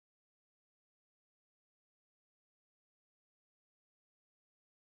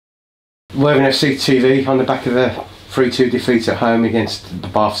Worthing FC TV on the back of a 3-2 defeat at home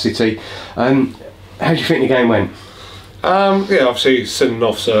against Bath City. How do you think the game went? Yeah, obviously sending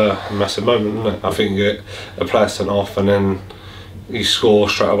off's a massive moment, isn't it? I think you get a player sent off and then you score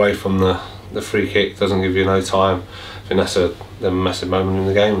straight away from the free kick, doesn't give you no time. I think that's a massive moment in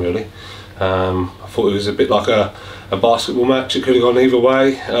the game, really. I thought it was a bit like a basketball match. It could have gone either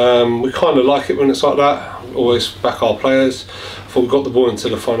way. We kind of like it when it's like that. We always back our players. I thought we got the ball into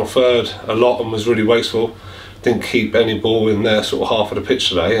the final third a lot and was really wasteful. Didn't keep any ball in their sort of half of the pitch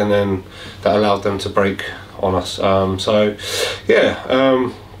today, and then that allowed them to break on us. So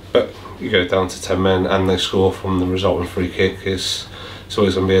yeah, but you go down to 10 men and they score from the resulting free kick. It's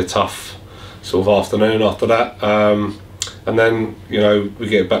always going to be a tough sort of afternoon after that. And then, you know, we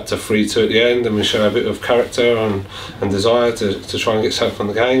get back to 3-2 at the end and we show a bit of character and desire to try and get something from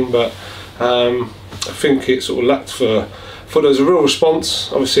the game. But I think it sort of lacked for there was a real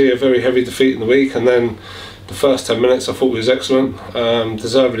response. Obviously a very heavy defeat in the week, and then the first 10 minutes I thought was excellent.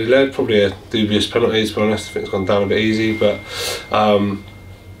 Deservedly led, probably a dubious penalty to be honest. I think it's gone down a bit easy, but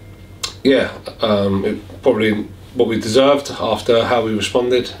yeah, it probably what we deserved after how we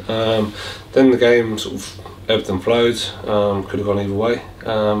responded. Then the game sort of ebbed and flowed, could have gone either way.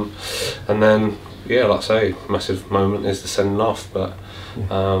 And then, yeah, like I say, massive moment is the sending off, but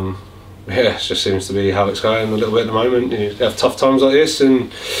yeah, it just seems to be how it's going a little bit at the moment. You have tough times like this,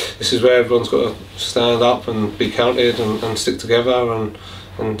 and this is where everyone's got to stand up and be counted and stick together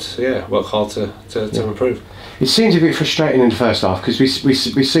and yeah, work hard to improve. It seems a bit frustrating in the first half because we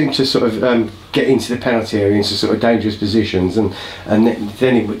seem to sort of get into the penalty area into sort of dangerous positions, and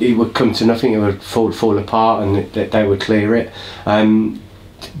then it would come to nothing. It would fall apart, and they would clear it.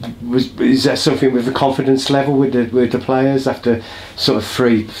 Is that something with the confidence level with the players after sort of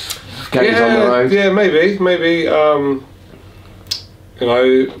 3 games on the road? Yeah, maybe. You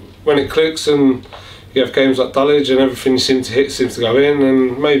know, when it clicks and you have games like Dulwich and everything you seem to hit seems to go in,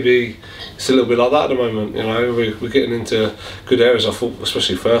 and maybe it's a little bit like that at the moment. You know, we're getting into good areas. I thought,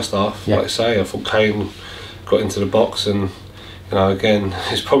 especially first half, like I say, I thought Kane got into the box, and you know, again,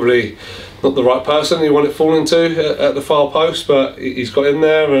 he's probably not the right person you want it falling to at the far post, but he's got in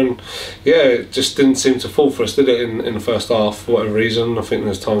there, and yeah, it just didn't seem to fall for us, did it, in the first half for whatever reason. I think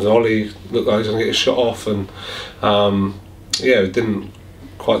there's times Ollie looked like he's going to get his shot off, and yeah, it didn't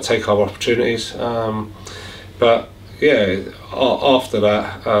quite take our opportunities. But yeah, after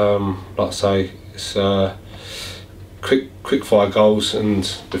that, like I say, it's quick fire goals, and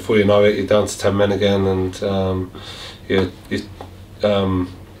before you know it, you're down to 10 men again, and you're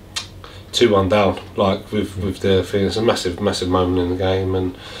 2-1 down. Like with the thing, it's a massive moment in the game,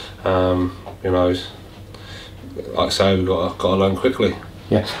 and you know, like I say, we've got to learn quickly.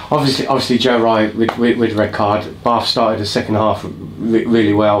 Yeah, obviously Joe Wright with red card. Bath started the second half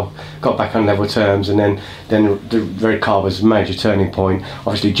really well, got back on level terms, and then the red card was a major turning point.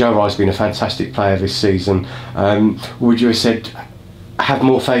 Obviously Joe Wright's been a fantastic player this season. Would you have said have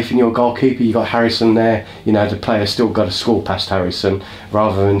more faith in your goalkeeper? You got Harrison there, you know, the player still got to score past Harrison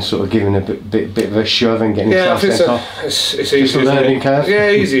rather than sort of giving a bit of a shove and getting himself sent off. It's easy, a learning curve. Yeah,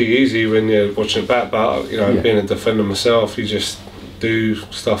 easy when you're watching it back, but you know, being a defender myself, you just do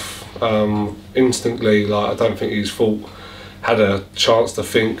stuff instantly. Like, I don't think he's had a chance to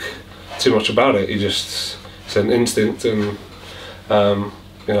think too much about it. It's an instinct, and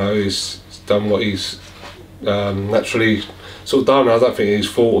you know, he's done what he's naturally sort of done. I don't think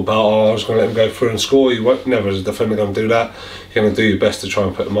he's thought about, oh, I was going to let him go through and score. You won't, never as a defender going to do that. You're going to do your best to try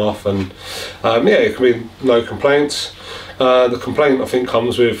and put him off, and yeah, it can be no complaints. The complaint, I think,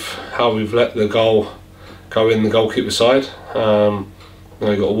 comes with how we've let the goal go in the goalkeeper side. You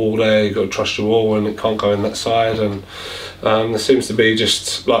know, you've got a wall there, you've got to trust your wall, and it can't go in that side, and there seems to be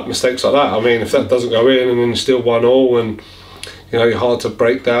just like mistakes like that. I mean, if that doesn't go in and then you're still 1-1, and you know, you're hard to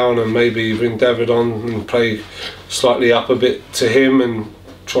break down, and maybe bring David on and play slightly up a bit to him and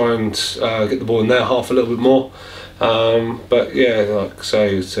try and get the ball in their half a little bit more. But yeah, like I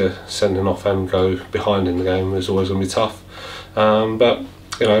say, to send an off and go behind in the game is always going to be tough. But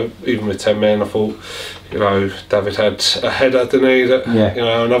you know, even with 10 men, I thought, you know, David had a header, didn't he? That, you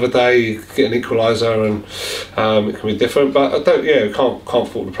know, another day you get an equaliser, and it can be different. But I don't, yeah, can't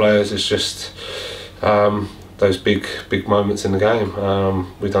fault the players. It's just those big moments in the game.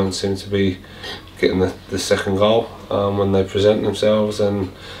 We don't seem to be getting the second goal when they present themselves,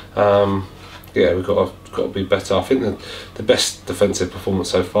 and yeah, we've got to be better. I think the best defensive performance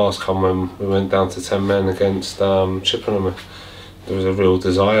so far has come when we went down to 10 men against Chippenham. There was a real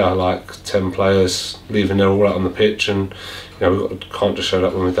desire, like 10 players leaving their all out on the pitch, and you know, can't just show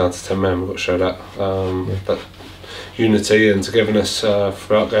that when we're down to 10 men. We've got to show that that unity and togetherness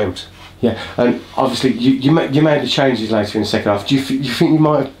throughout games. Yeah, and obviously you made the changes later in the second half. Do you think you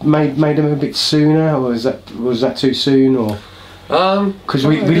might have made them a bit sooner, or was that too soon, or? Because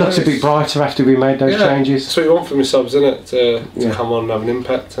we looked a bit brighter after we made those changes. That's what you want from your subs, isn't it? To come on and have an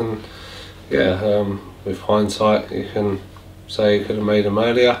impact, and with hindsight you can say you could have made them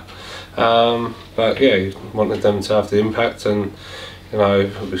earlier. But yeah, you wanted them to have the impact, and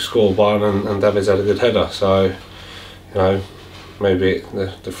we scored one, and David's had a good header, so maybe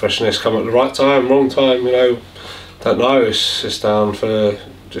the freshness come at the right time, wrong time, don't know. It's just down for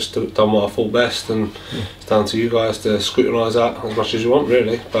just done what I thought best, and it's down to you guys to scrutinise that as much as you want,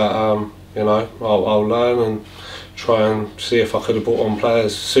 really. But I'll learn and try and see if I could have brought on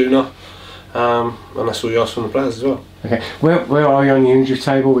players sooner, and that's all you ask from the players as well. Okay, where are you on the injury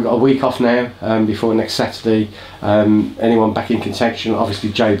table? We've got a week off now, before next Saturday. Anyone back in contention?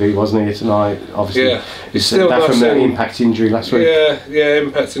 Obviously JB wasn't here tonight. Obviously, it's still that from the impact injury last week. Yeah,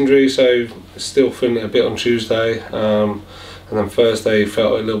 impact injury. So still feeling it a bit on Tuesday, and then Thursday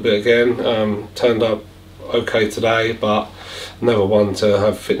felt it a little bit again. Turned up okay today, but never one to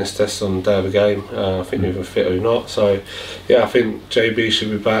have fitness tests on the day of a game. I think either fit or not. So yeah, I think JB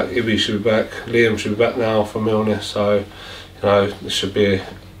should be back, Ibby should be back, Liam should be back now from illness. So this should be a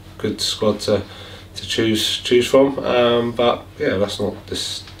good squad to choose from. But yeah, that's not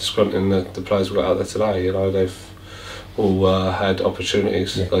disgrunting the players we got out there today. They've all had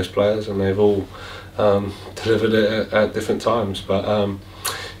opportunities, those players, and they've all delivered it at different times. But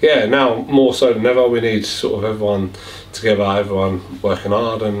yeah, now more so than ever, we need sort of everyone together, everyone working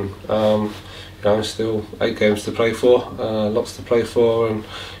hard, and still 8 games to play for, lots to play for, and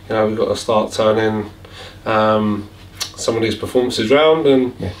we've got to start turning some of these performances round,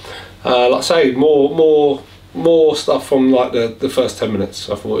 and like I say, more stuff from like the first 10 minutes.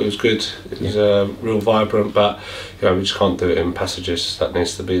 I thought it was good. It was real vibrant, but we just can't do it in passages. That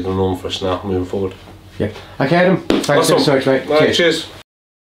needs to be the norm for us now moving forward. Yeah. Okay, Adam. Thanks so much, mate. Cheers.